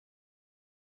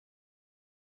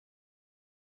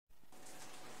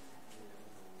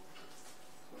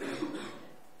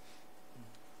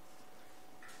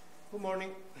Good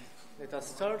morning. Let us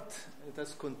start. Let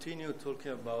us continue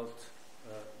talking about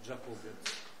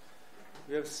Jacobians.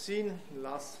 We have seen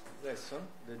last lesson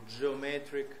the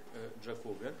geometric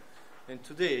Jacobian, and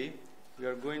today we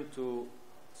are going to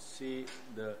see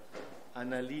the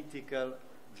analytical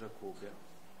Jacobian.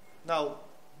 Now,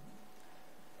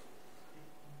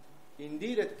 in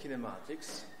direct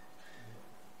kinematics,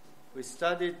 we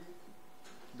studied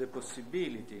the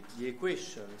possibility, the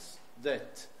equations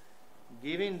that,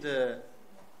 given the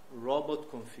robot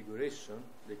configuration,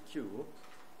 the Q,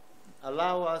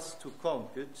 allow us to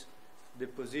compute the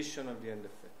position of the end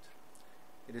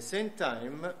effector. At the same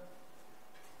time,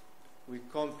 we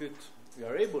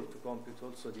are able to compute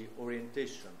also the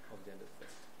orientation of the end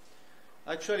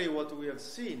effector. Actually, what we have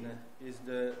seen is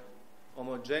the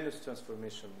homogeneous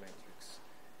transformation matrix.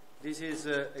 This is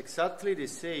exactly the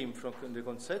same from the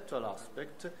conceptual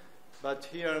aspect, but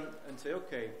here and say,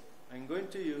 okay, I'm going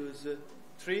to use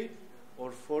 3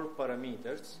 or 4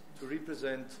 parameters to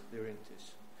represent the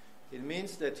orientation. It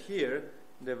means that here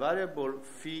the variable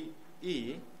phi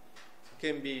e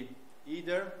can be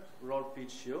either roll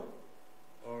pitch u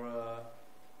or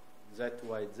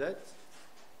zyz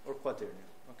or quaternion,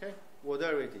 okay?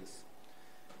 Whatever it is.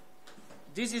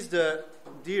 This is the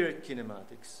direct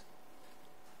kinematics.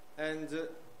 And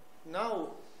now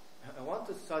I want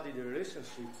to study the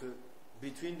relationship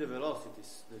between the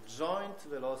velocities, the joint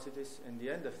velocities and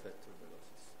the end effector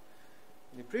velocities.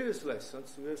 In the previous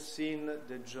lessons, we have seen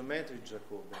the geometric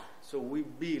Jacobian. So we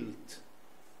built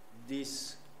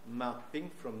this mapping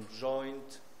from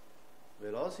joint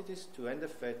velocities to end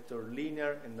effector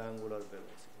linear and angular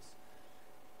velocities.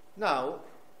 Now,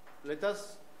 let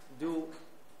us do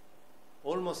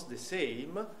almost the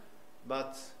same,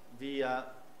 but via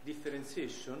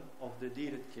differentiation of the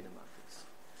direct kinematics.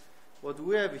 What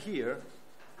we have here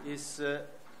is a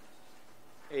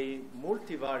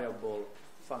multivariable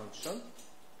function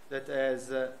that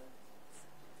has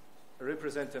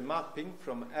represents a mapping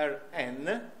from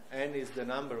Rn, n is the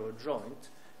number of a joint,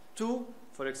 to,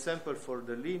 for example, for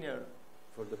the linear,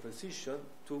 for the position,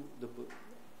 to the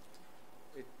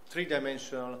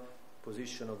three-dimensional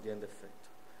position of the end effector.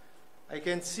 I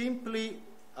can simply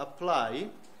apply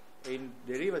a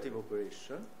derivative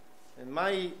operation, and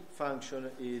my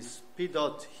function is p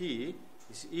dot e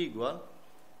is equal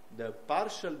the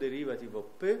partial derivative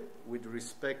of p with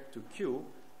respect to q,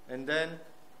 and then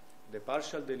the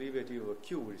partial derivative of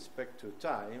q with respect to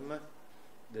time,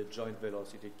 the joint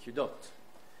velocity q dot.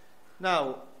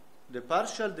 Now, the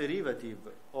partial derivative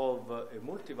of a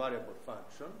multivariable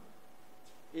function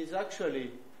is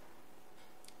actually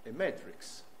a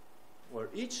matrix, where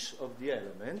each of the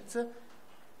elements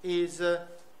is a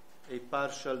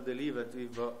partial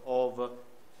derivative of a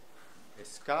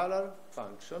scalar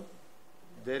function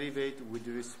derived with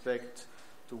respect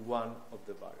to one of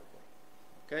the variable.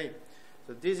 Okay?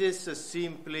 So this is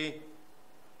simply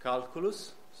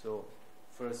calculus, so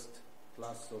first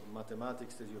class of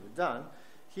mathematics that you've done.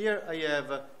 Here I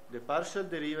have the partial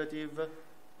derivative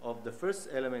of the first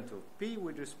element of P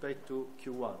with respect to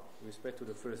Q1, with respect to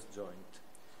the first joint.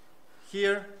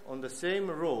 Here, on the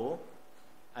same row,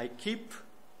 I keep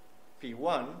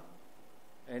P1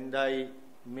 and I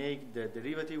make the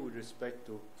derivative with respect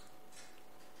to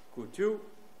Q2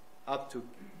 up to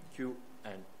Qn.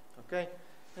 Okay?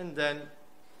 And then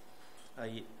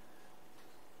I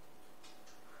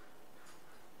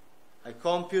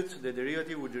compute the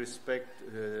derivative with respect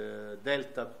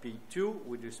delta P2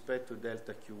 with respect to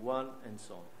delta Q1 and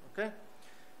so on. Okay?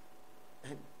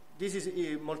 And this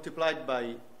is multiplied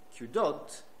by Q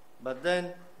dot, but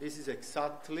then this is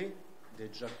exactly the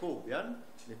Jacobian,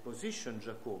 the position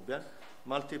Jacobian,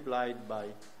 multiplied by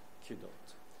Q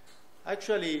dot.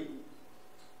 Actually,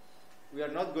 we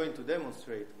are not going to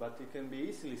demonstrate, but it can be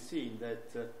easily seen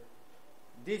that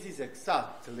this is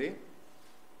exactly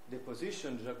the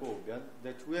position Jacobian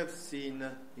that we have seen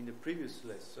in the previous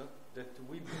lesson, that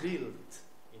we built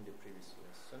in the previous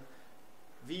lesson,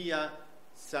 via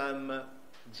some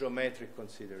geometric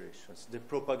considerations, the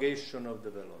propagation of the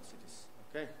velocities.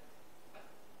 Okay?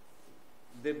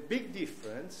 The big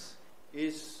difference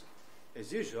is,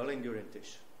 as usual, in the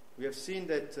orientation. We have seen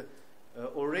that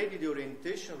already the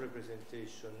orientation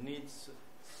representation needs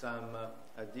some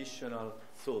additional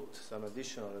thought, some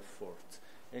additional effort.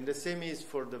 And the same is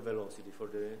for the velocity, for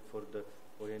the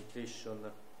orientation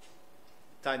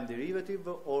time derivative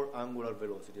or angular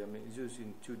velocity. I mean, it's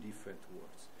using two different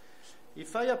words.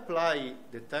 If I apply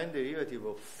the time derivative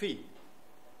of phi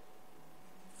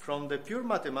from the pure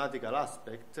mathematical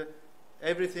aspect,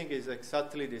 everything is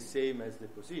exactly the same as the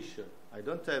position. I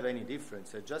don't have any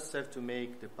difference. I just have to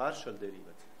make the partial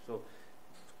derivative. So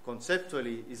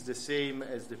conceptually, it's the same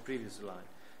as the previous line.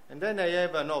 And then I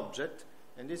have an object,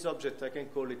 and this object I can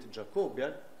call it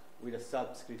Jacobian with a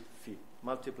subscript phi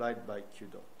multiplied by q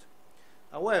dot.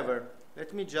 However,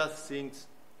 let me just think,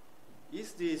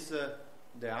 is this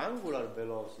the angular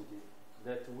velocity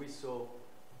that we saw?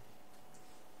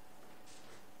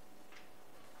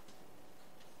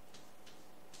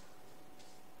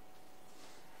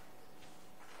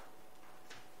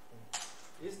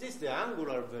 Is this the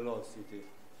angular velocity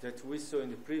that we saw in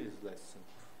the previous lesson?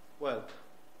 Well,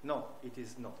 no, it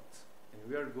is not. And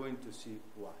we are going to see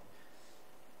why.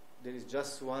 There is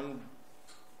just one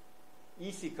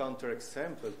easy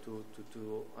counterexample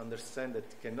to understand that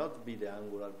it cannot be the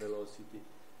angular velocity.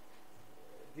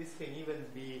 This can even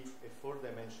be a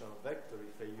four-dimensional vector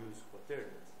if I use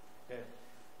quaternions. Okay?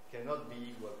 Cannot be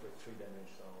equal to a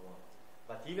three-dimensional one.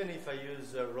 But even if I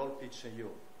use roll pitch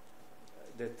u,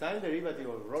 the time derivative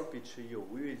of roll pitch u,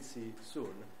 we will see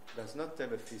soon, does not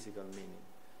have a physical meaning.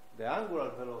 The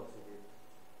angular velocity,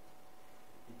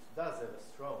 it does have a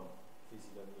strong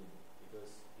physical meaning because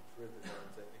it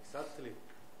represents exactly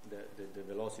the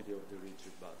velocity of the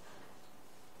rigid body.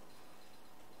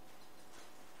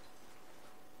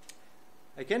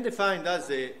 I can define as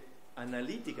an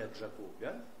analytical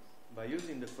Jacobian by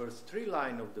using the first three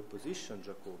lines of the position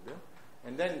Jacobian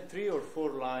and then 3 or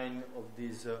 4 lines of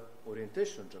this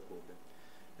orientation Jacobian.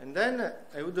 And then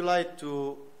I would like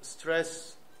to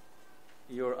stress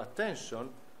your attention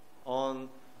on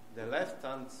the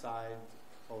left-hand side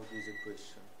of this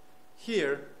equation.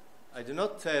 Here, I do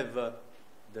not have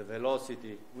the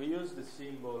velocity. We use the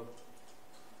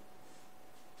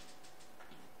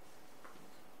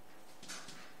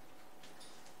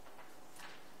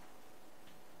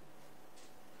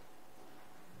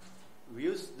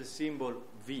symbol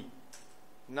V.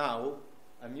 Now,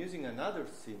 I'm using another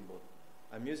symbol.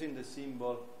 I'm using the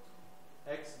symbol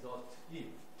x dot e.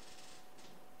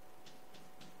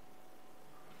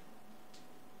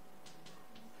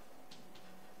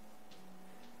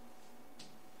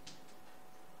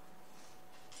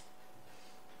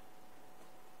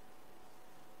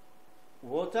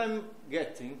 What I'm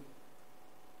getting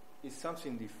is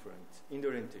something different in the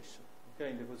orientation.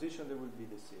 Okay, in the position they will be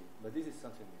the same, but this is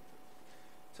something different.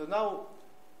 So now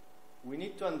we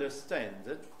need to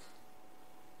understand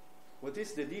what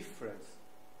is the difference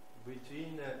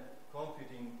between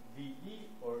computing VE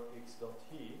or x dot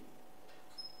e,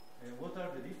 and what are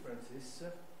the differences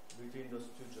between those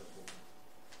two Jacobians.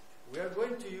 We are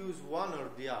going to use one or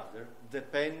the other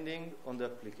depending on the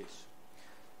application.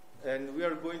 And we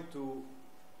are going to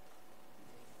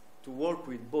work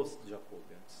with both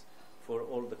Jacobians for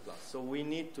all the class. So we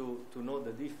need to know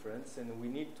the difference, and we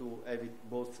need to have it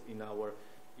both in our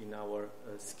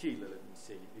skill, let me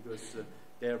say, because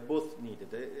they are both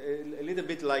needed. A little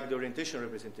bit like the orientation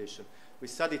representation. We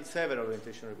studied several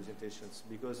orientation representations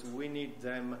because we need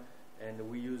them, and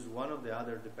we use one or the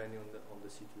other depending on the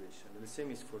situation. And the same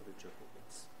is for the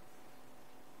Jacobians.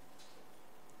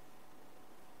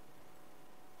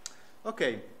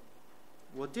 Okay,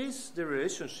 what is the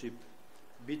relationship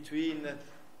between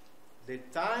the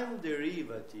time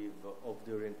derivative of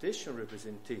the orientation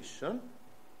representation,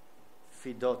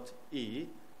 phi dot e,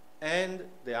 and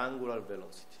the angular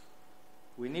velocity?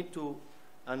 We need to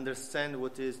understand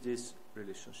what is this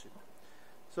relationship.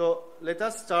 So let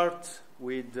us start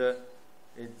with a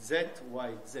z,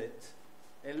 y, z,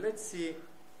 and let's see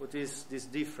what is this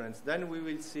difference. Then we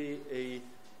will see a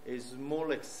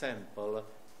small example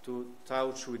to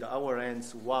touch with our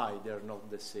hands why they are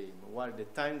not the same, why the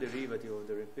time derivative of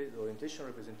the orientation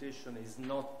representation is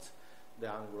not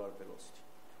the angular velocity.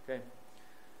 Okay.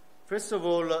 First of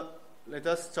all, let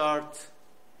us start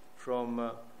from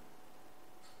a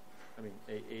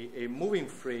moving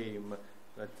frame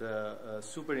that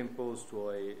superimposed to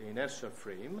an inertial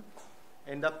frame,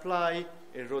 and apply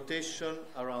a rotation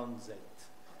around z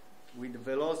with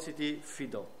velocity phi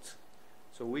dot.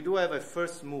 So we do have a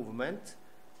first movement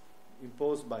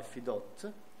imposed by phi dot,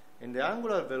 and the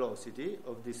angular velocity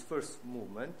of this first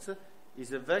movement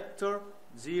is a vector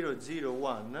 0, 0,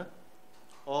 1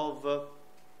 of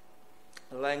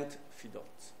length phi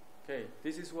dot. Okay,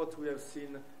 this is what we have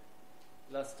seen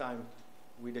last time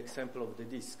with the example of the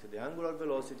disk. The angular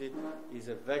velocity is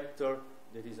a vector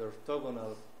that is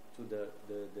orthogonal to the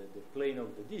plane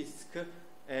of the disk,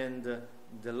 and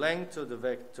the length of the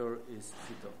vector is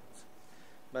phi dot.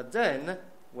 But then,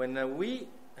 when we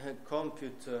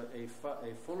compute a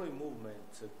following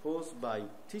movement caused by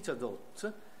theta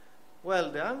dot, well,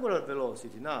 the angular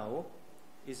velocity now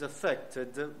is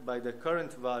affected by the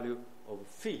current value of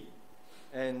phi.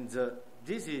 And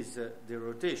this is the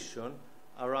rotation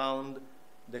around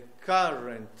the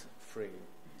current frame,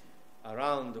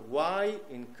 around y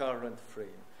in current frame.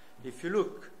 If you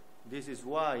look, this is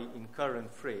y in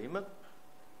current frame,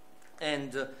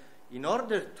 and in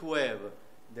order to have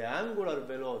the angular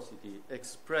velocity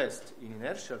expressed in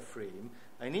inertial frame,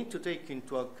 I need to take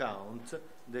into account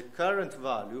the current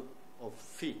value of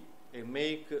phi and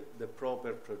make the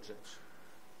proper projection.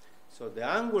 So the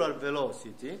angular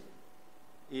velocity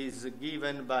is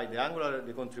given by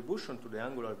the contribution to the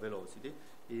angular velocity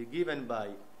is given by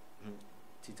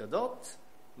theta dot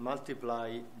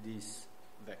multiply this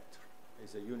vector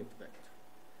as a unit vector.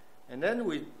 And then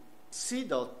with c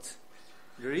dot,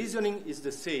 the reasoning is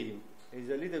the same. It's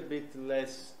a little bit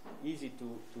less easy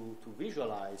to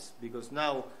visualize, because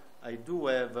now I do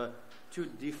have two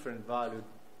different values,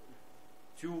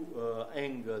 two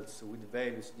angles with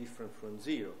values different from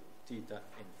 0, theta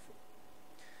and phi.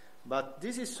 But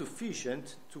this is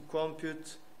sufficient to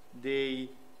compute the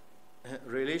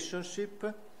relationship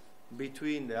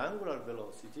between the angular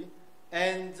velocity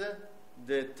and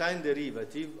the time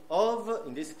derivative of,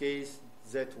 in this case,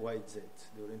 z, y, z,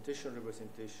 the orientation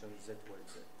representation z, y,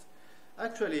 z.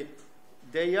 Actually,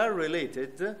 they are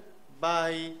related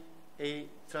by a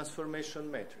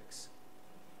transformation matrix.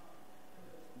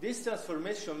 This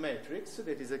transformation matrix,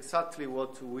 that is exactly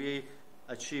what we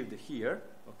achieved here,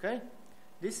 okay?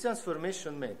 This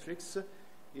transformation matrix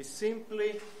is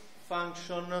simply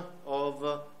function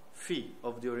of phi,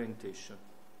 of the orientation.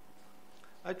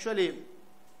 Actually,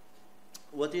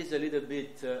 what is a little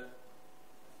bit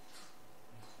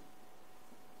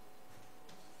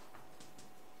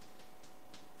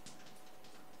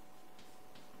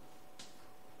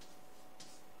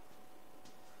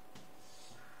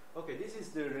okay, this is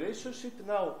the relationship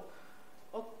now.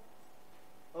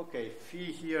 Okay, phi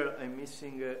here, I'm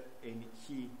missing a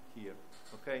he here,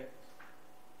 okay?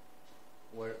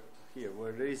 Where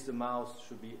there is the mouse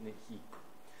should be in a he.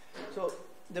 So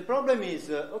the problem is,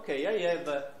 okay, I have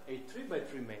a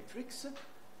 3x3 matrix.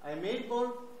 I'm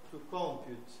able to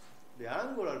compute the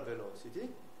angular velocity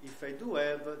if I do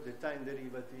have the time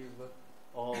derivative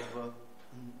of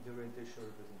the orientation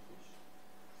representation.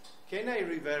 Can I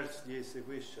reverse this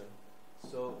equation?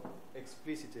 So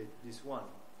explicitate this one.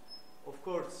 Of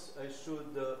course, I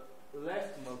should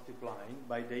left multiplying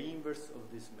by the inverse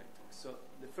of this matrix. So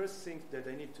the first thing that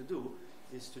I need to do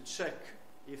is to check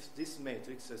if this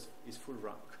matrix is full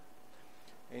rank.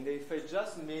 And if I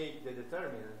just make the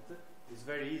determinant, it's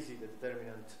very easy, the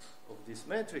determinant of this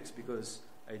matrix, because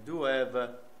I do have,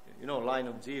 line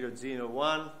of 0, 0,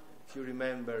 1. If you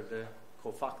remember the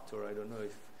cofactor, I don't know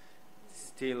if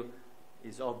still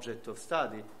is object of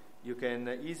study, you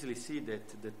can easily see that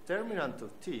the determinant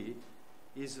of t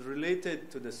is related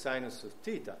to the sinus of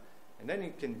theta, and then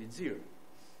it can be 0.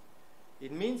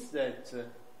 It means that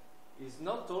it's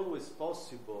not always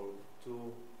possible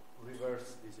to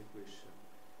reverse this equation.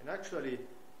 And actually,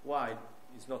 why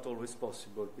it's not always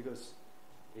possible? Because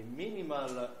a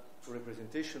minimal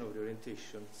representation of the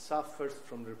orientation suffers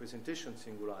from the representation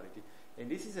singularity. And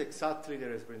this is exactly the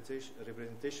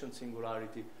representation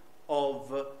singularity of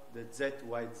the z,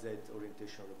 y, z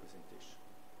orientation representation.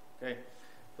 Okay?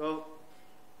 So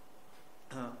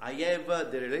I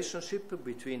have the relationship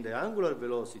between the angular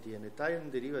velocity and the time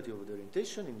derivative of the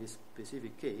orientation in this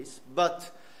specific case,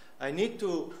 but I need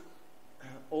to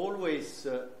always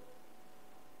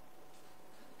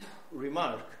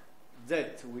remark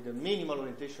that with a minimal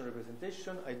orientation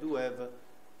representation, I do have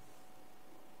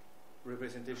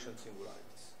representation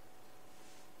singularities.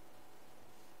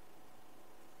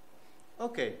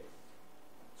 Okay,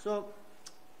 so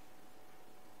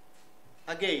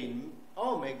again,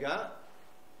 omega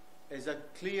has a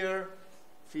clear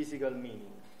physical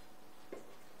meaning.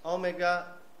 Omega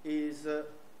is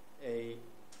a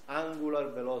angular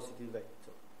velocity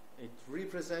vector. It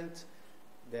represents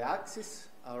the axis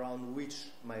around which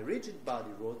my rigid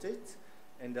body rotates,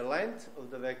 and the length of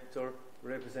the vector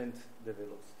represents the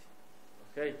velocity.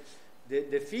 Okay?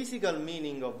 The physical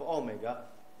meaning of omega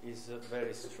is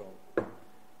very strong.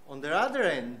 On the other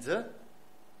hand,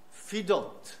 phi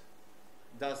dot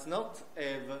does not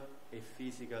have a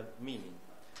physical meaning.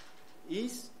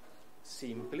 Is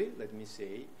simply, let me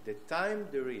say, the time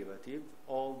derivative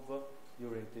of the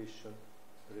orientation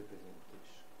representation.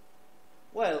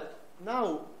 Well,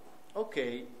 now,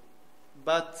 okay,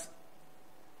 but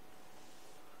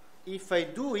if I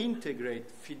do integrate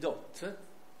phi dot,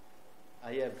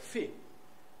 I have phi,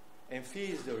 and phi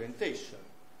is the orientation,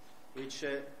 which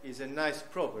is a nice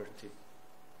property.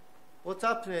 What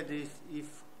happens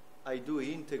if I do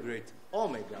integrate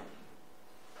omega?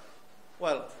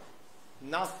 Well,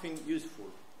 nothing useful.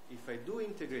 If I do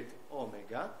integrate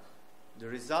omega, the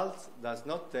result does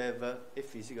not have a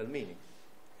physical meaning.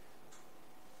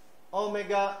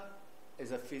 Omega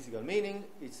has a physical meaning,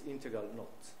 it's integral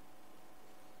not.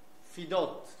 Phi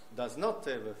dot does not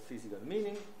have a physical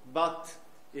meaning, but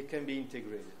it can be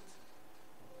integrated.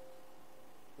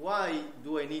 Why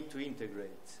do I need to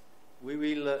integrate? We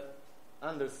will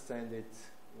understand it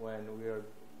when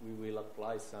we will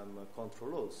apply some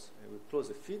control laws. And we close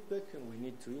a feedback and we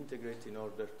need to integrate in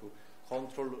order to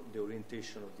control the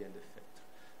orientation of the end effector.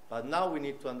 But now we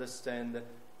need to understand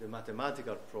the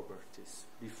mathematical properties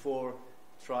before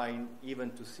trying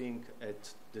even to think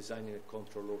at designing a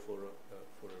control law for a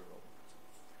robot.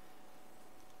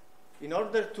 In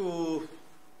order to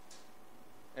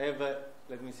have,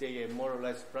 let me say, a more or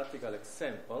less practical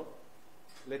example,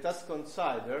 let us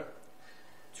consider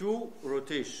two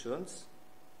rotations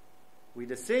with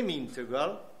the same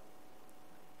integral,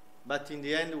 but in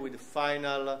the end with the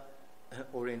final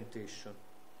orientation.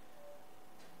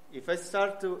 If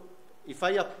I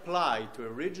apply to a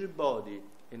rigid body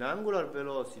an angular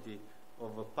velocity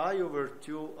of pi over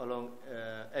 2 along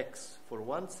x for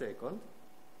 1 second,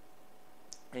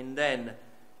 and then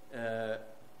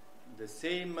the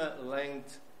same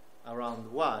length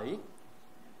around y,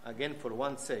 again for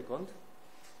 1 second,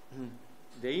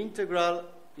 the integral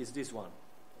is this one.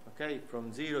 Okay,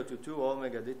 from 0 to 2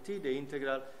 omega dt, the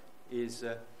integral is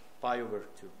pi over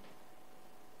 2.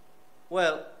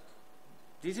 Well,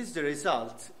 this is the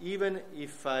result even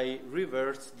if I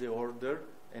reverse the order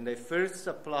and I first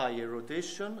apply a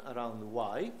rotation around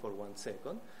y for 1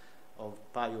 second of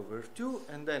pi over 2,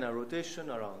 and then a rotation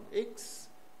around x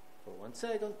for 1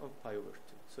 second of pi over 2.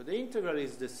 So the integral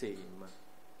is the same.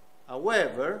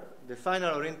 However, the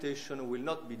final orientation will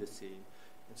not be the same.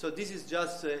 And so this is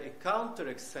just a counter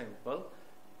example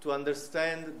to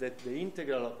understand that the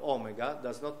integral of omega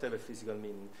does not have a physical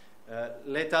meaning.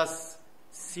 Let us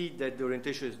see that the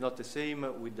orientation is not the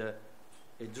same with a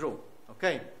draw.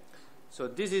 Okay? So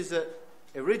this is a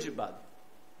rigid body.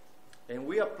 And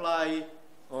we apply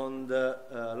on the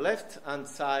left-hand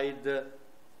side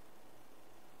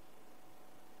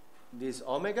this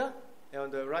omega, and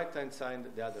on the right-hand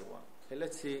side the other one. And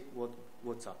let's see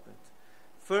what's happened.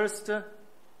 First,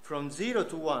 from 0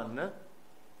 to 1,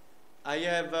 I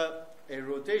have a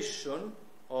rotation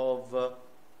of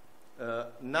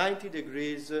 90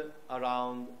 degrees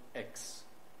around x.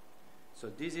 So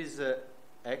this is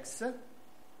x,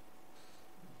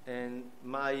 and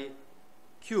my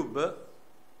cube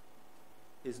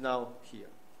is now here.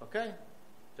 Okay?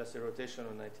 Just a rotation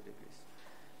of 90 degrees.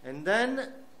 And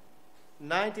then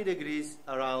 90 degrees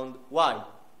around y.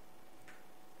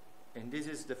 And this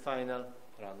is the final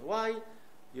around y.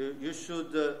 You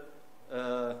should,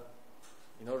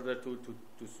 in order to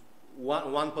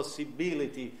one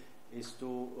possibility is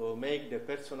to make the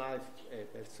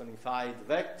personified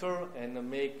vector and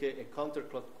make a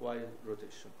counterclockwise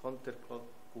rotation.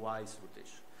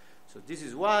 So this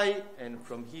is y, and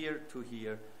from here to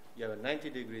here you have a 90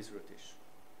 degrees rotation.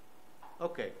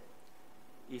 Okay.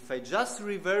 If I just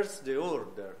reverse the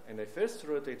order and I first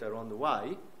rotate around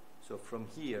y, so from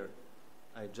here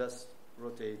I just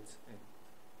rotate and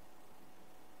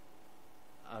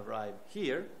arrive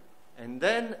here, and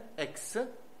then x,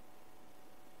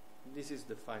 this is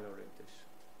the final orientation.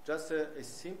 Just a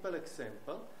simple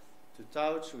example to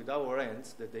touch with our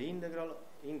hands that the integral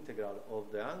of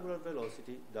the angular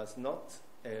velocity does not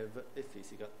have a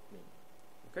physical meaning.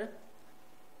 Okay?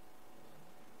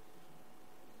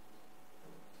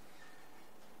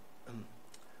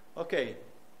 Okay,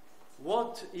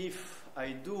 what if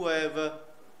I do have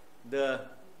the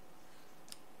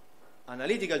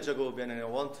analytical Jacobian and I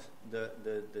want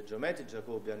the geometric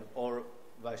Jacobian, or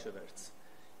vice versa?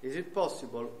 Is it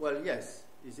possible? Well, yes,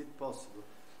 is it possible?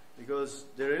 Because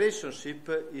the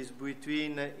relationship is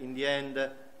between, in the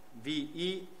end,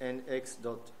 VE and X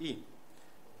dot E.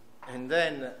 And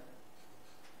then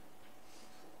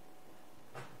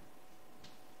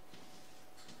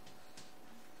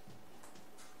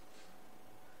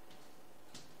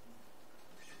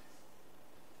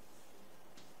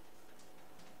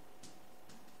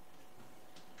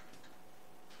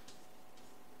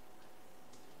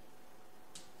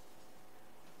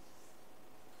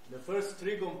the first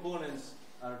three components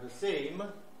are the same,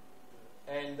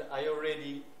 and I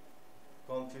already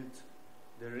compute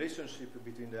the relationship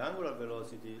between the angular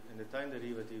velocity and the time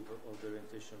derivative of the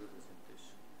orientation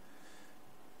representation.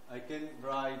 I can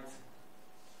write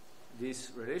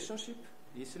this relationship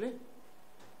easily,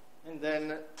 and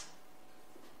then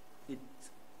it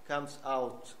comes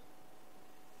out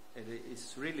and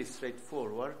it's really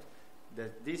straightforward,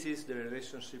 that this is the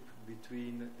relationship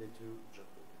between the two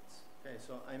Jacobians. Okay,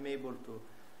 so I'm able to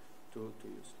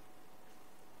use it.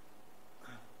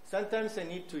 Sometimes I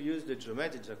need to use the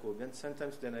geometric Jacobian,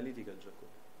 sometimes the analytical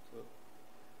Jacobian. So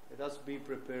let us be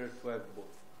prepared to have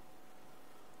both,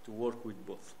 to work with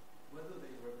both. What do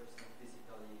they represent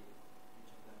physically,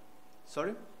 each of them?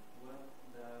 Sorry? What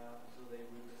do they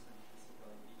represent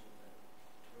physically, each of them?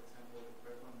 For example, the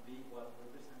first one, B, what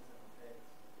represents, and X,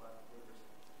 what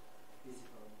represents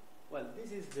physically? Well,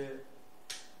 this is the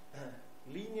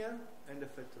linear and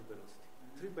effector velocity,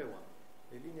 3 by 1,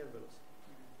 the linear velocity.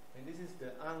 And this is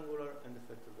the angular and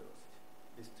effector velocity.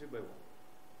 It's 3 by 1.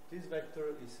 This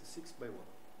vector is 6 by 1.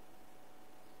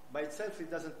 By itself,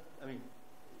 it doesn't,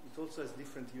 it also has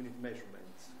different unit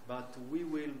measurements, but we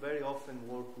will very often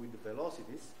work with the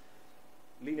velocities,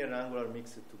 linear and angular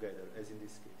mixed together, as in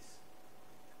this case.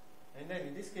 And then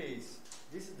in this case,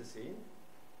 this is the same,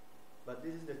 but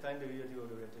this is the time derivative of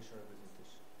the orientation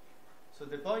representation. So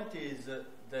the point is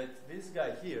that this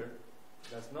guy here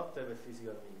does not have a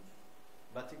physical meaning,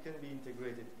 but it can be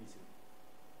integrated easily.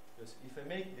 Because if I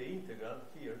make the integral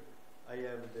here, I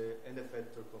have the end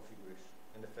effector configuration,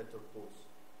 end effector pose.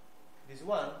 This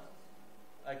one,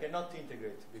 I cannot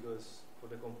integrate because for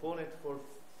the component 4,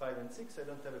 5, and 6, I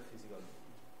don't have a physical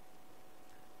meaning.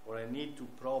 Or I need to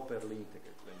properly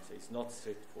integrate, let me say. It's not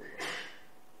straightforward.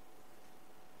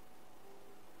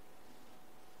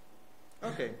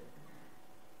 Okay.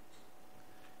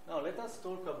 Now let us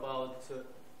talk about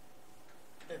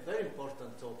a very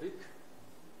important topic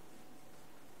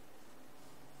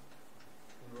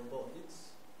in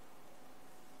robotics.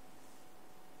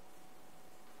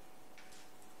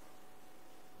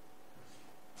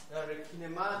 They are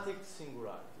kinematic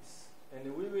singularities,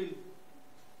 and we will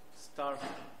start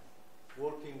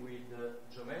working with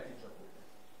geometric Jacobian.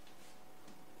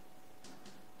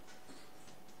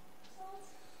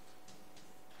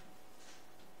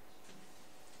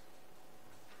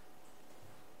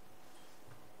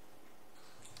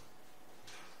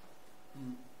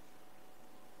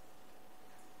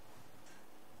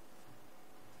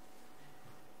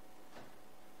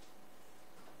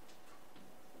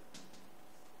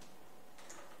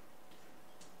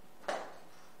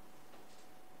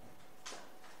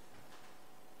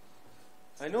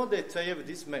 I know that I have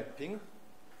this mapping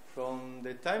from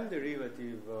the time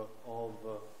derivative of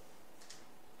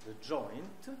the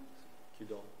joint, Q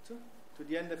dot, to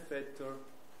the end effector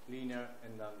linear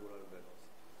and angular velocity.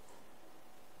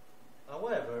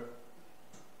 However,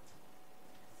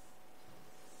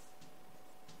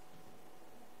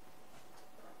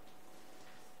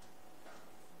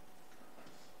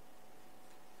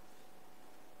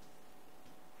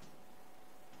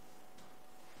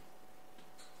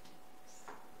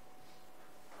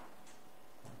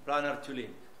 planar to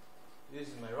link. This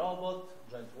is my robot,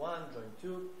 joint 1, joint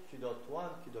 2, Q dot 1,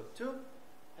 Q dot 2,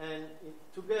 and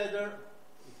together,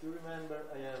 if you remember,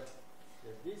 I have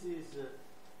that this is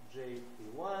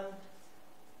JP1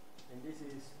 and this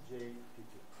is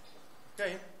JP2.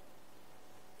 Okay?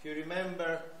 If you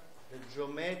remember the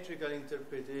geometrical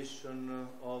interpretation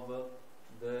of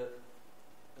the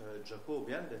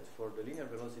Jacobian, that for the linear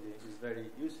velocity is very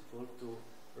useful to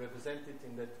represent it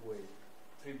in that way.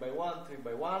 3 by 1, 3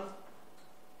 by 1.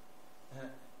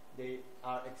 They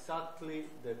are exactly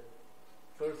the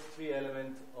first 3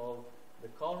 elements of the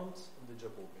columns of the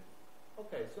Jacobian.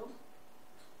 Okay, so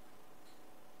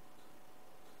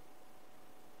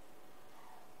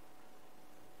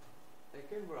I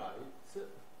can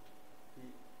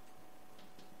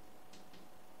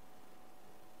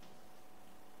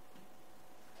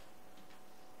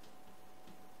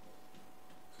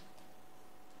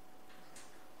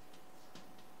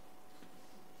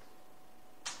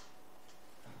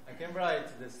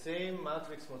write the same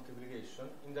matrix multiplication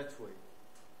in that way.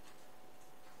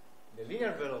 The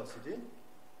linear velocity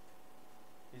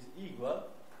is equal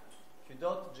Q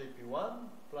dot JP1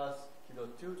 plus Q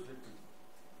dot 2 JP2.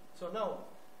 So now,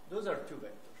 those are 2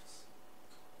 vectors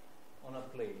on a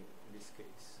plane in this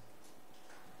case.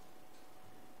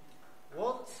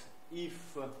 What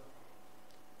if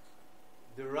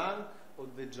the rank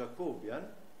of the Jacobian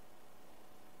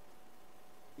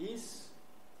is,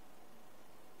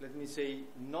 let me say,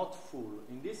 not full?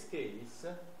 In this case,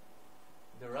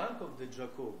 the rank of the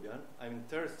Jacobian I'm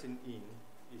interested in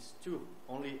is 2,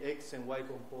 only x and y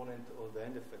component of the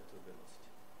end effector velocity.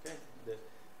 Okay?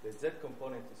 The z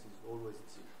component is always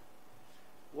 0.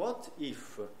 What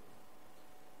if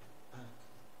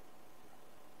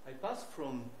I pass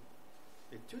from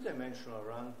a 2-dimensional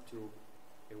rank to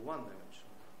a 1-dimensional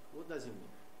rank? What does it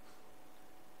mean?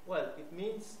 Well, it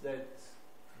means that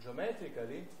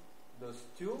geometrically, those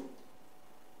two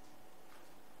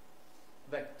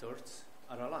vectors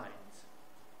are aligned.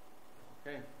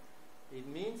 Okay? It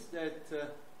means that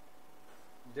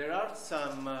there are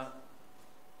some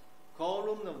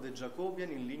columns of the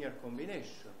Jacobian in linear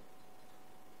combination.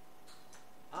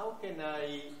 How can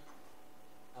I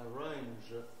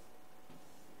arrange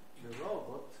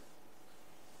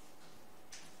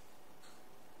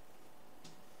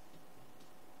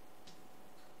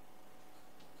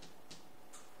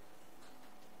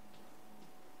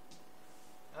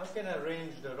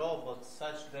the robot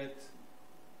such that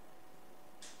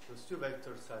those two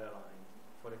vectors are aligned?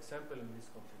 For example, in this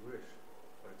configuration,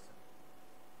 for example.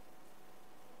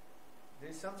 There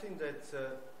is something that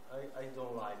I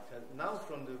don't like. Now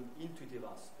from the intuitive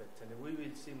aspect, and we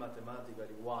will see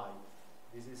mathematically why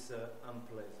this is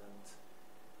unpleasant.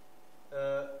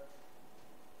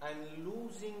 I'm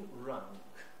losing rank.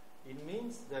 It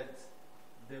means that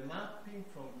the mapping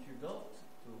from Q dot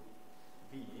to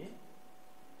B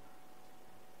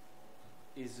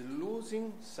is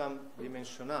losing some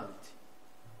dimensionality.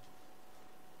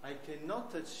 I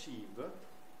cannot achieve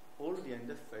all the end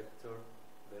effector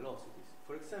velocities.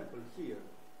 For example, here,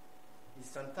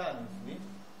 instantaneously,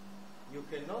 you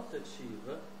cannot achieve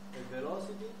a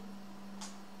velocity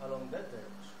along that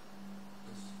direction.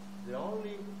 The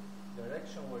only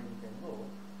direction where you can go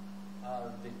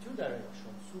are the two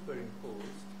directions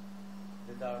superimposed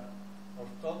that are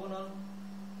orthogonal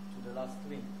to the last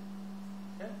link.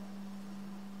 Okay?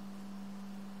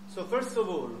 So first of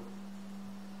all,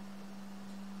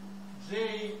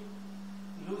 J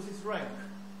loses rank.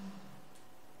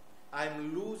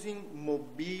 I'm losing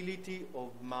mobility of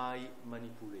my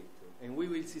manipulator. And we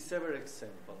will see several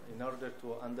examples in order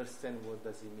to understand what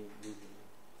does it mean losing it.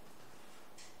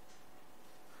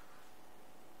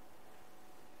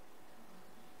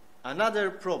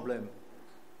 Another problem,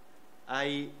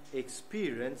 I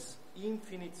experience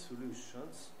infinite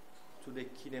solutions to the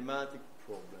kinematic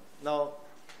problem. Now,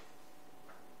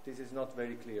 this is not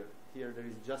very clear. Here there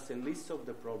is just a list of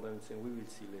the problems, and we will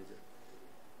see later.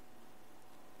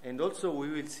 And also we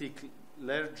will see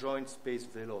Laird joint space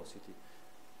velocity.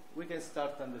 We can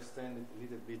start understanding a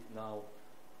little bit now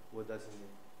what does it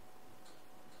mean.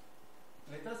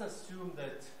 Let us assume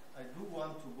that I do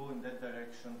want to go in that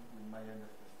direction with my end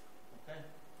effector. Okay?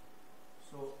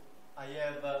 So I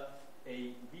have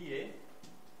a BA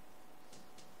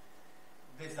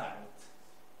designed.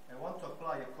 I want to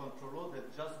apply a control law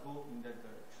that just go in that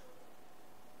direction.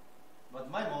 But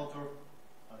my motor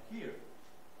are here.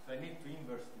 So I need to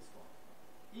inverse this one.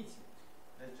 Easy.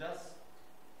 I just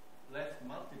left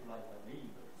multiply by the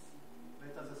inverse.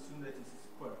 Let us assume that it's a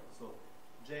square. So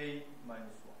J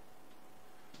minus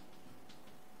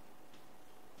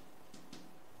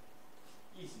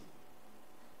 1. Easy.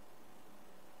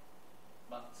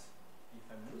 But if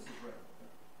I'm losing rank,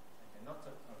 I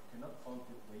cannot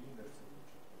compute the inverse of the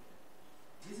Jacobian.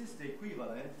 This is the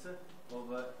equivalent of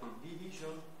a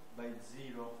division by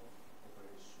zero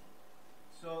operation.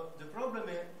 So the problem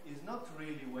is not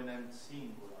really when I'm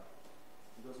singular,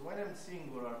 because when I'm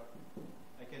singular,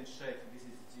 I can check this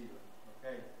is zero,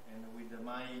 okay? And with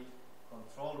my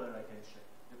controller, I can check.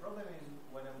 The problem is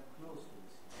when I'm close to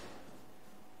this.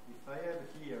 If I have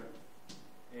here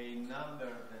a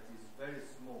number that is very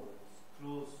small, it's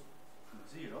close to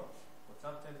zero, but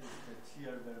sometimes it's that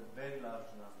here they're very large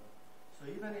number. So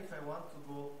even if I want to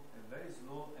go a very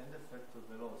slow end effector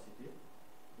velocity,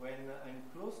 when I'm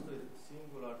close to a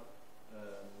singular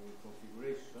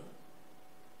configuration,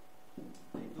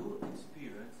 I do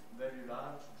experience very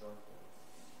large joint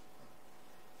velocities.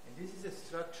 And this is a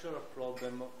structural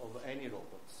problem of any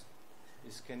robots.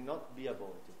 This cannot be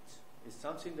avoided. It's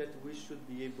something that we should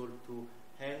be able to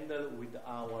handle with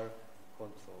our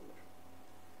controller.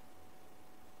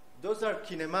 Those are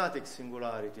kinematic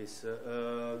singularities.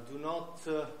 Do not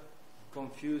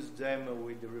confuse them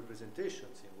with the representation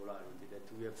singularity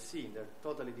that we have seen. They're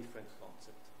totally different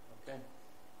concepts. Okay?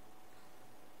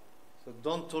 So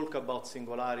don't talk about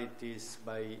singularities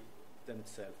by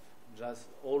themselves. Just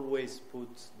always put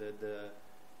the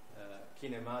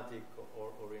kinematic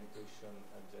or orientation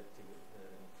adjective in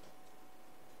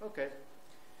front. Okay.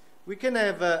 We can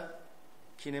have a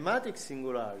kinematic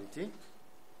singularity.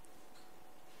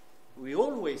 We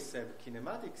always have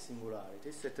kinematic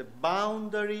singularities at the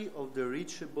boundary of the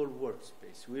reachable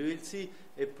workspace. We will see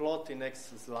a plot in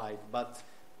next slide, but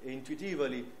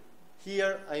intuitively,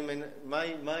 here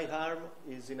my arm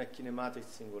is in a kinematic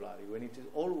singularity.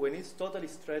 When it's totally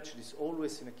stretched, it's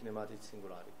always in a kinematic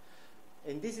singularity.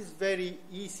 And this is very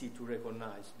easy to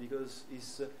recognize because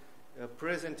it's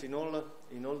present in all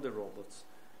the robots.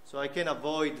 So I can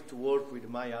avoid to work with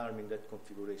my arm in that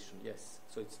configuration, yes.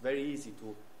 So it's very easy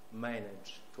to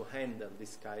manage, to handle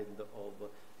this kind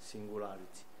of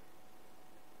singularity.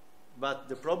 But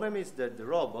the problem is that the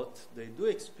robot, they do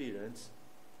experience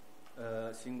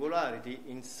singularity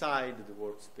inside the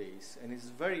workspace, and it's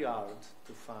very hard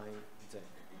to find them.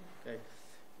 Okay?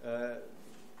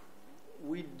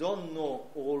 We don't know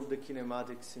all the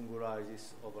kinematic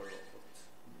singularities of a robot.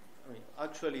 I mean,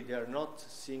 actually, they are not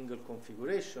single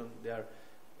configuration. They are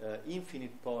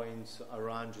infinite points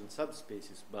arranged in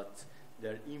subspaces, but they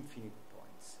are infinite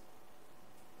points.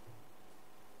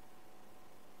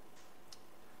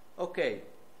 Okay.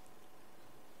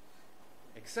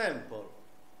 Example.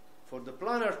 For the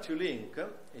planar two-link,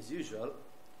 as usual,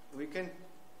 we can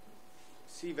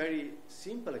see very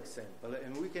simple example,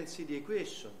 and we can see the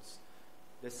equations.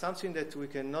 There's something that we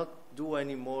cannot do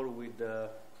anymore with a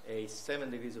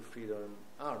 7 degrees of freedom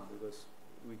arm, because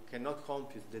we cannot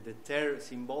compute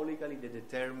symbolically the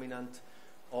determinant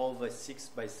of a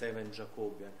 6x7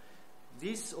 Jacobian.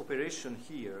 This operation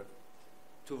here,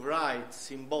 to write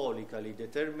symbolically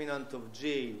determinant of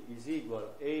J is equal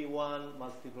A1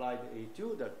 multiplied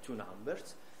A2, there are two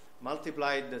numbers,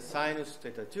 multiplied the sinus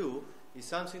theta 2, is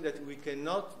something that we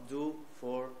cannot do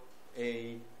for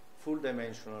a full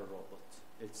dimensional robot.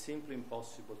 It's simply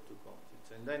impossible to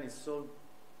compute. And then it's so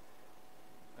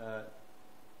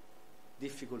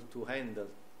difficult to handle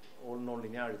all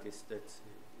nonlinearities that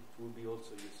it would be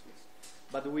also useless.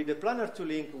 But with the planar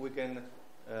two-link, we can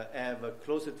have a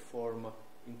closed form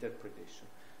interpretation.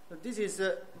 So this is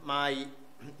my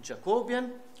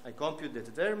Jacobian. I compute the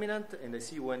determinant, and I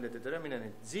see when the determinant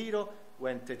is 0,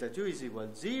 when theta 2 is equal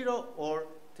 0, or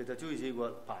theta 2 is equal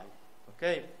pi.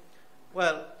 Okay?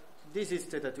 Well, this is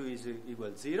theta 2 is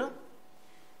equal 0,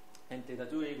 and theta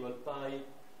 2 equal pi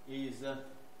is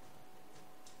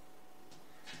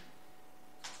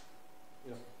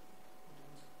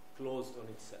closed on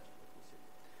itself.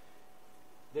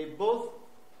 They both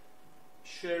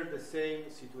share the same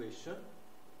situation.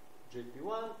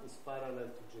 JP1 is parallel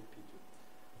to JP2.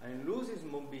 And loses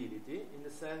mobility in the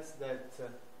sense that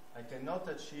I cannot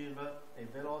achieve a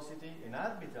velocity, an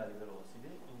arbitrary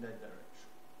velocity, in that direction.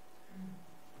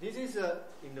 This is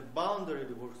in the boundary of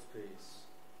the workspace.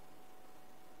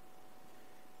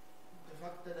 The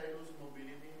fact that I lose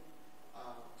mobility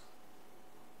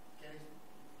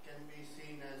can be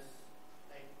seen as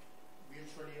like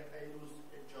virtually I lose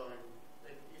a joint.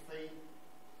 Like if I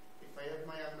have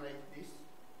my arm like this,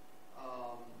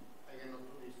 I cannot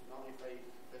do this. Now if I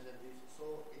set this,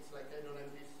 so it's like I don't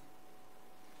have this.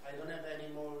 I don't have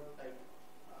any more like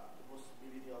the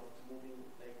possibility of moving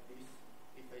like this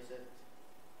if I set.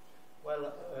 Well,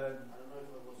 I don't know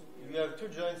if it was. You have two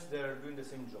joints that are doing the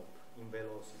same job in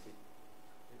velocity.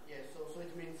 Yeah, so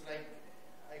it means like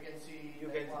I can see. You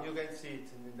can see it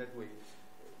in that way.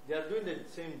 They are doing the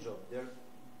same job.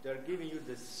 They are giving you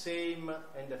the same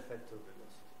end effector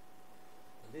velocity.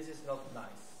 And this is not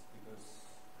nice because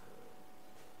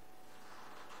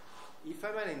if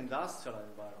I'm an industrial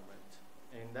environment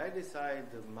and I decide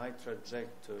my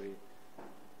trajectory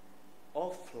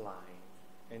offline,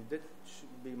 and that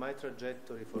should be my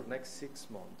trajectory for next 6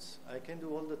 months, I can do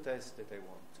all the tests that I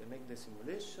want. I make the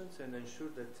simulations and ensure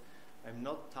that I'm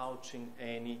not touching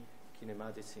any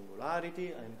kinematic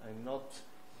singularity. I'm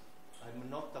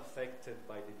not affected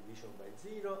by the division by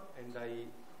 0, and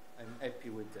I'm happy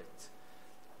with that.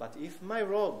 But if my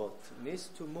robot needs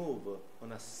to move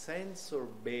on a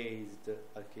sensor-based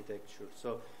architecture,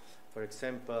 so for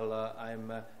example,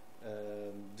 I'm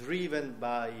driven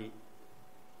by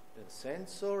a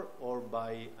sensor or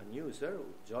by an user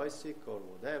with joystick or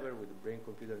whatever, with the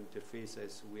brain-computer interface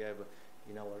as we have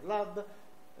in our lab,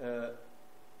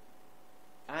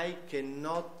 I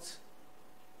cannot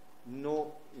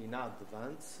know in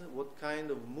advance what kind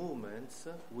of movements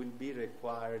will be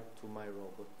required to my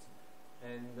robot.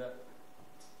 And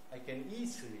I can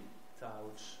easily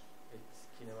touch its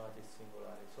kinematic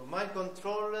singularity. So my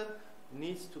controller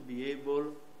needs to be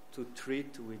able to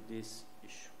treat with this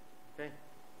issue. Okay?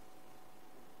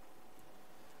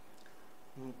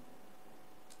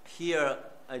 Here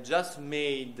I just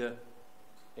made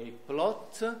a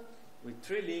plot with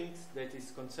 3 links that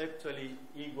is conceptually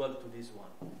equal to this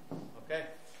one. Okay?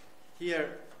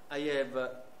 Here I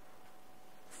have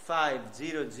 5,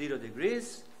 0, 0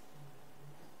 degrees.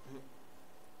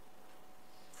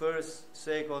 First,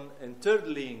 second, and third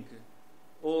link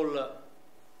all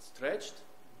stretched.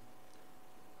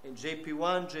 And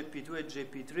JP1, JP2, and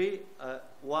JP3,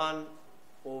 one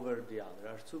over the other,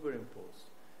 are superimposed.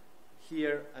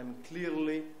 Here I'm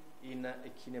clearly in a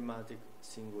kinematic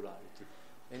singularity.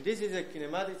 And this is a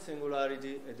kinematic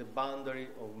singularity at the boundary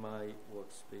of my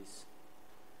workspace.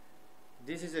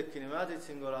 This is a kinematic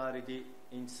singularity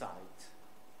inside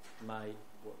my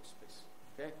workspace.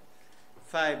 Okay?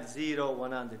 5, 0,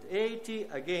 180.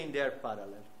 Again, they are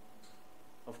parallel.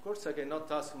 Of course, I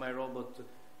cannot ask my robot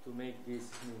to make this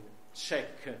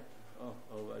check.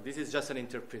 This is just an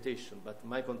interpretation, but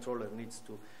my controller needs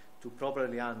to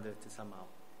properly handle it somehow.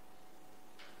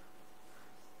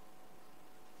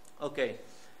 Okay,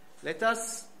 let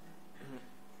us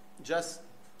just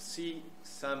see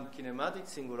some kinematic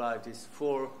singularities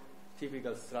for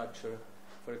typical structure.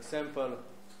 For example,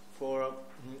 for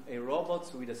a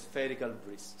robot with a spherical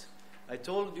wrist. I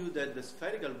told you that the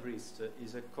spherical wrist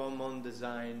is a common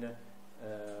design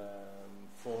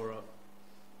for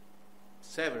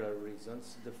several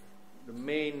reasons. The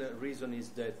main reason is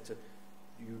that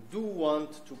you do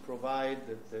want to provide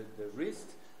the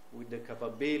wrist with the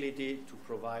capability to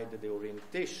provide the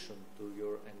orientation to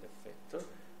your end effector,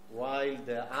 while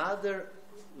the other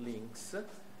links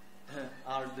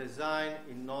are designed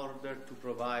in order to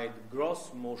provide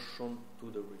gross motion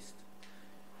to the wrist.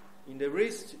 In the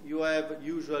wrist, you have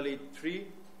usually 3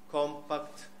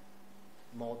 compact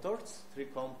motors, 3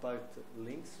 compact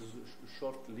links,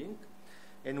 short link,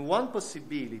 and one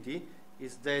possibility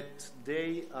is that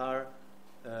they are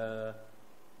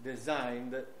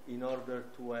designed in order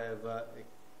to have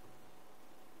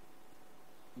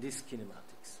these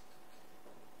kinematics.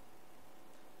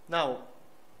 Now,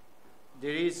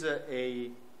 there is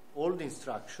a holding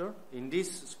structure. In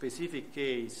this specific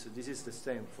case, this is the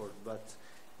Stanford, but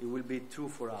it will be true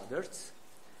for others.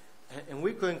 And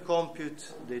we can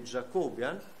compute the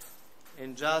Jacobian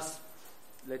and just,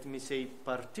 let me say,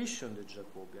 partition the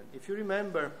Jacobian. If you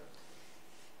remember,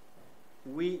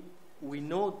 we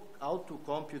know how to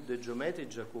compute the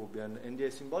geometric Jacobian, and the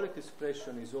symbolic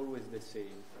expression is always the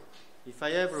same. If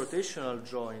I have rotational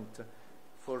joint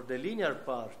for the linear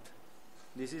part,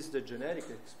 this is the generic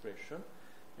expression,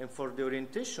 and for the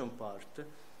orientation part,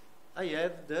 I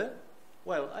have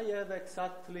I have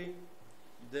exactly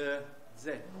the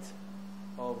Z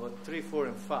of 3, 4,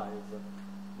 and 5,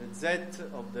 the Z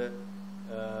of the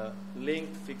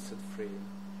linked fixed frame.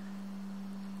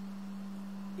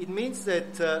 It means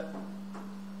that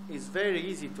it's very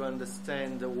easy to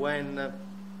understand when a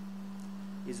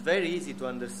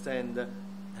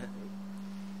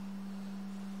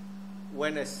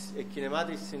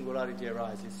kinematic singularity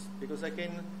arises, because I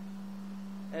can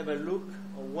have a look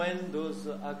when those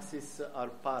axes are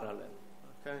parallel.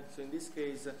 Okay, so in this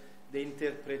case, the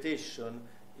interpretation,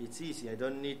 it's easy. I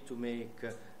don't need to make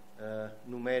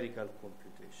numerical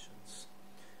computations.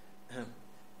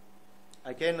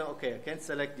 I can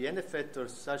select the end effector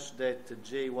such that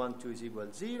J12 is equal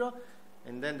to 0,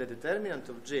 and then the determinant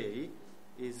of J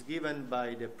is given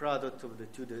by the product of the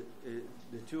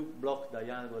two block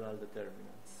diagonal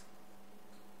determinants.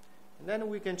 And then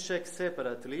we can check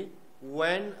separately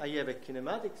when I have a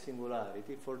kinematic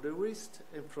singularity for the wrist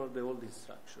and for the holding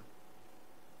structure.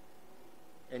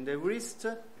 And the wrist,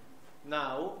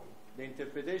 now, the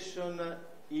interpretation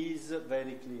is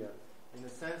very clear, in the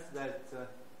sense that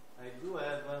I do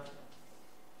have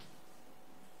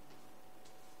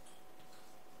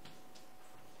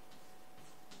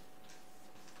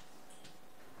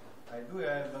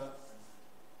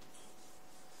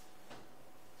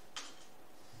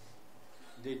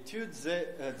the two z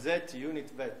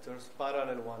unit vectors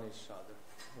parallel one each other.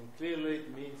 And clearly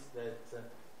it means that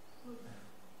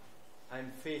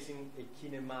I'm facing a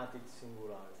kinematic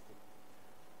singularity.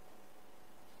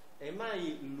 Am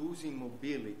I losing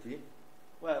mobility?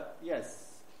 Well,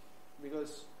 yes,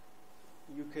 because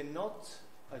you cannot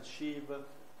achieve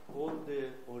all the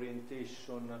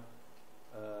orientation,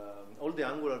 all the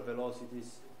angular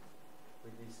velocities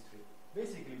with these 3.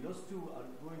 Basically, those 2 are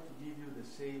going to give you the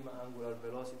same angular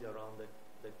velocity around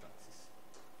that axis.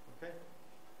 Okay?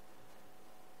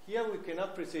 Here we can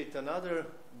appreciate another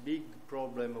big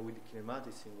problem with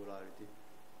kinematic singularity,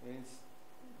 and it's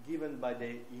given by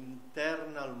the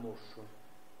internal motion.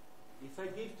 If I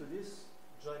give to this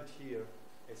joint here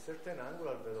a certain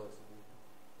angular velocity,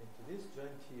 and to this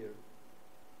joint here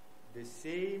the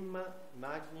same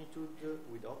magnitude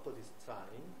with opposite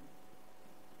sign,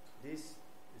 this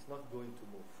is not going to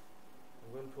move.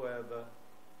 I'm going to have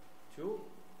 2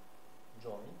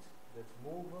 joints that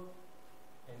move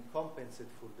and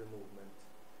compensate for the movement.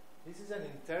 This is an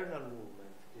internal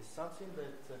movement. It's something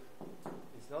that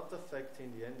is not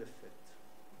affecting the end effect,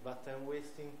 but I'm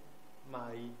wasting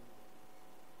my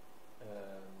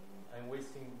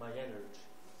energy.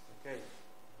 Okay, it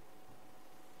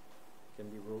can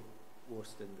be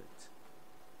worse than that.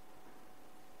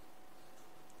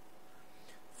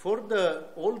 for the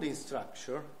holding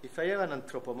structure, if I have an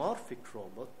anthropomorphic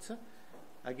robot,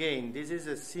 again, this is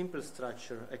a simple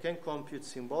structure. I can compute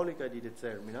symbolically the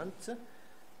determinant,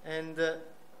 and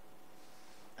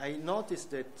I notice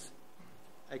that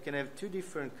I can have two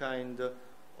different kinds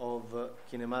of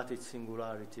kinematic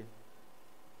singularity.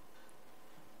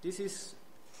 This is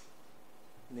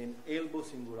an elbow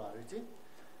singularity.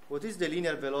 What is the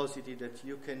linear velocity that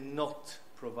you cannot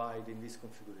provide in this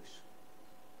configuration?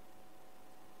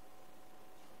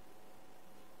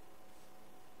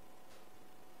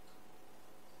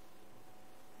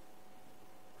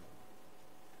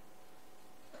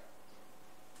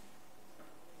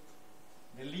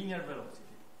 The linear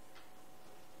velocity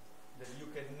that you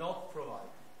cannot provide.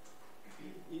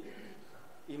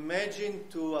 Imagine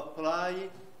to apply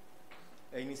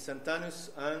an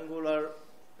instantaneous angular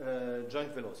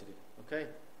joint velocity, okay,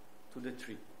 to the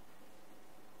tree.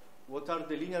 What are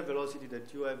the linear velocity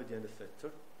that you have at the end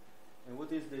effector, and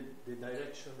what is the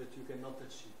direction that you cannot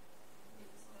achieve?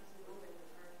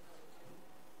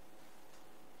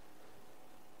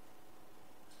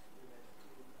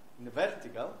 In the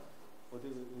vertical, what do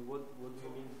you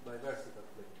mean by vertical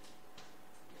plane?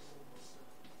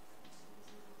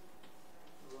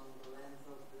 Along the length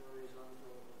of the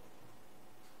horizontal.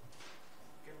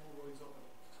 Can move horizontally.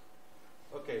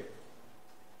 Okay.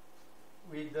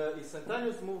 With the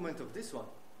instantaneous movement of this one,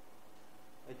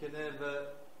 I can have a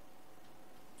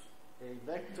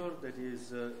vector that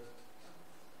is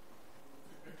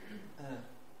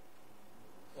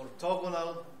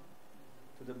orthogonal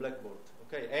to the blackboard.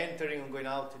 Okay, entering and going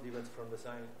out, it depends from the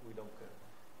sign, we don't care.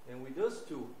 And with those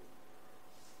two,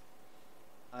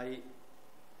 I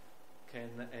can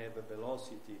have a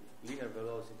velocity, linear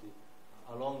velocity,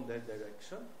 along that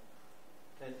direction,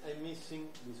 and I'm missing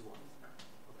this one.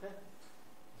 Okay?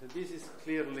 So this is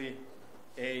clearly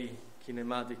a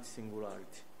kinematic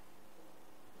singularity.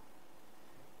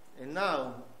 And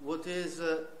now, what is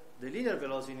the linear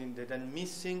velocity that I'm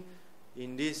missing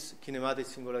in this kinematic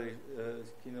singularity?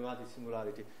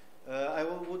 I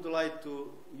would like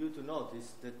you to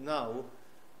notice that now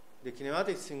the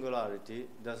kinematic singularity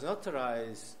does not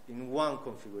arise in one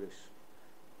configuration.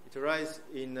 It arises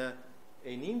in an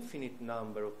infinite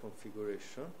number of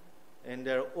configurations, and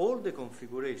they are all the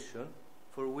configuration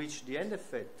for which the end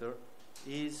effector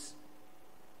is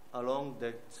along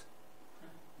that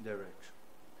direction.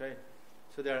 Okay?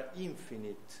 So there are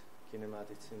infinite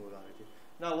kinematic singularity.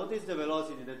 Now, what is the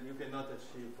velocity that you cannot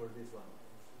achieve for this one?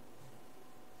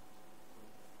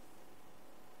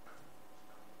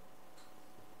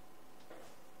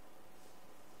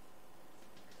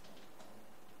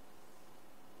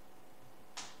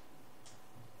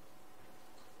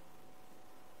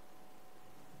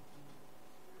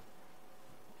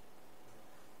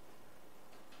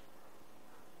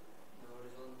 The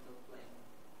horizontal plane,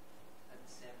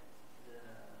 except the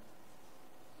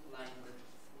line that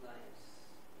lies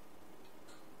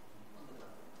on the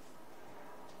ground.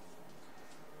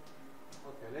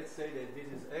 Okay, let's say that this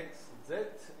is x, z,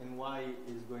 and y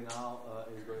is going out,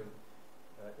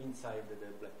 inside the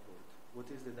blackboard. What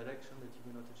is the direction that you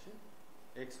cannot achieve?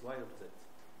 X, y, or z?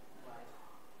 Why?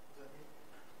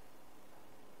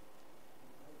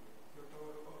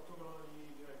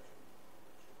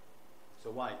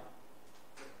 So y.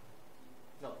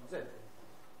 No, z.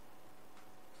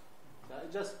 So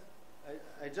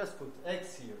I just put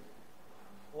x here,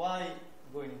 y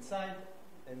going inside,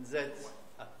 and z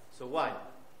up. So y.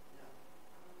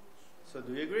 So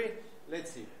do you agree?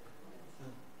 Let's see.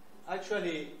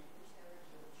 Actually,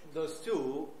 those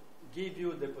two give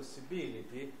you the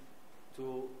possibility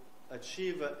to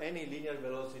achieve any linear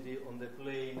velocity on the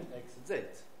plane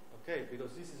xz. Okay,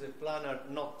 because this is a planar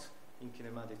not in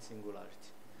kinematic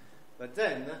singularity. But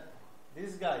then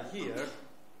this guy here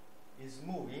is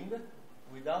moving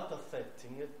without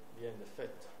affecting the end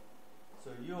effector.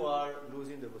 So you are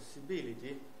losing the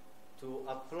possibility to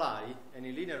apply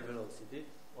any linear velocity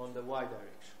on the y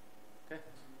direction. Okay?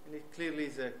 And it clearly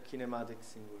is a kinematic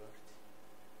singularity.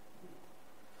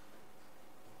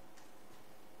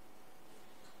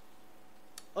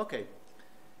 Okay.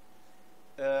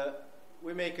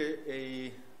 We make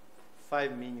a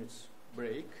 5 minutes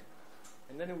break,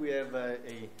 and then we have a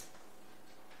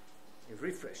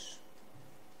refresh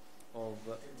of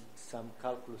some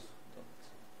calculus topics.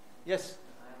 Yes?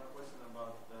 I have a question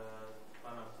about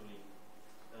planar tooling.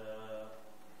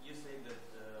 You say that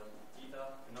theta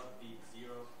cannot be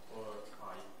 0 or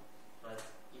pi, but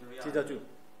in reality... Theta 2.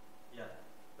 Yeah,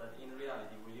 but in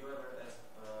reality, will you ever have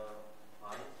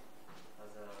pi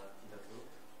as a theta 2?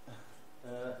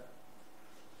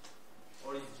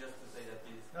 Or is it just to say that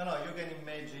this... No, you can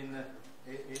imagine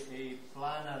a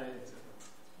planar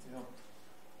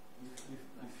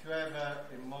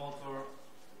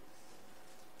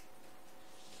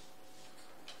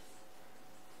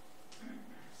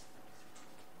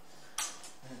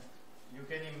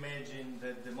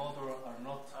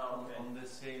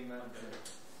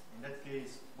In that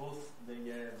case, both they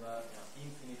have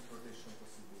infinite rotation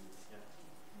possibilities. Yeah.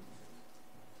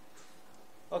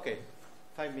 Okay,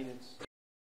 5 minutes.